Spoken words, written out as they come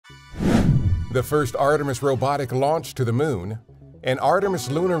The first Artemis robotic launch to the moon, an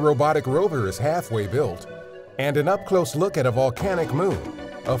Artemis lunar robotic rover is halfway built, and an up-close look at a volcanic moon.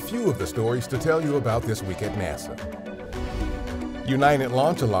 A few of the stories to tell you about this week at NASA. United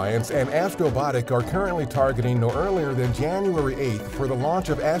Launch Alliance and AstroBattleshq are currently targeting no earlier than January 8th for the launch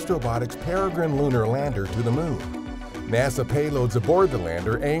of AstroBattleshq's Peregrine lunar lander to the moon. NASA payloads aboard the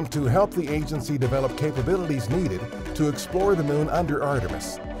lander aim to help the agency develop capabilities needed to explore the moon under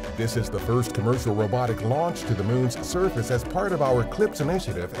Artemis. This is the first commercial robotic launch to the moon's surface as part of our CLIPS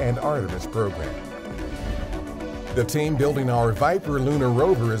initiative and Artemis program. The team building our Viper lunar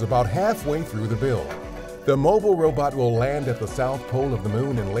rover is about halfway through the build. The mobile robot will land at the south pole of the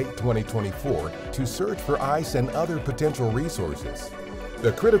moon in late 2024 to search for ice and other potential resources.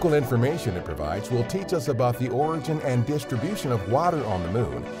 The critical information it provides will teach us about the origin and distribution of water on the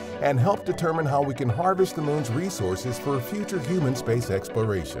moon and help determine how we can harvest the moon's resources for future human space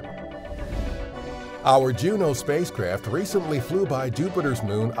exploration. Our Juno spacecraft recently flew by Jupiter's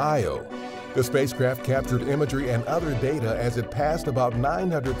moon Io. The spacecraft captured imagery and other data as it passed about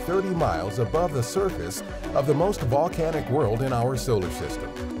 930 miles above the surface of the most volcanic world in our solar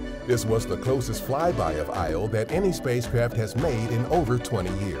system. This was the closest flyby of Io that any spacecraft has made in over 20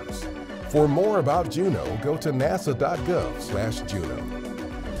 years. For more about Juno, go to nasa.gov/Juno.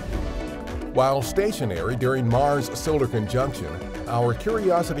 While stationary during Mars solar conjunction, our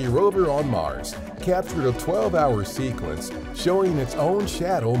Curiosity rover on Mars captured a 12-hour sequence showing its own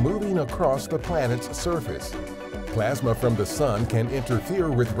shadow moving across the planet's surface. Plasma from the sun can interfere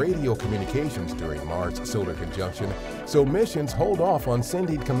with radio communications during Mars solar conjunction, so missions hold off on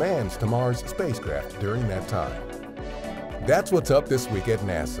sending commands to Mars spacecraft during that time. That's what's up this week at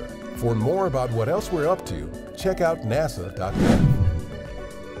NASA. For more about what else we're up to, check out nasa.gov.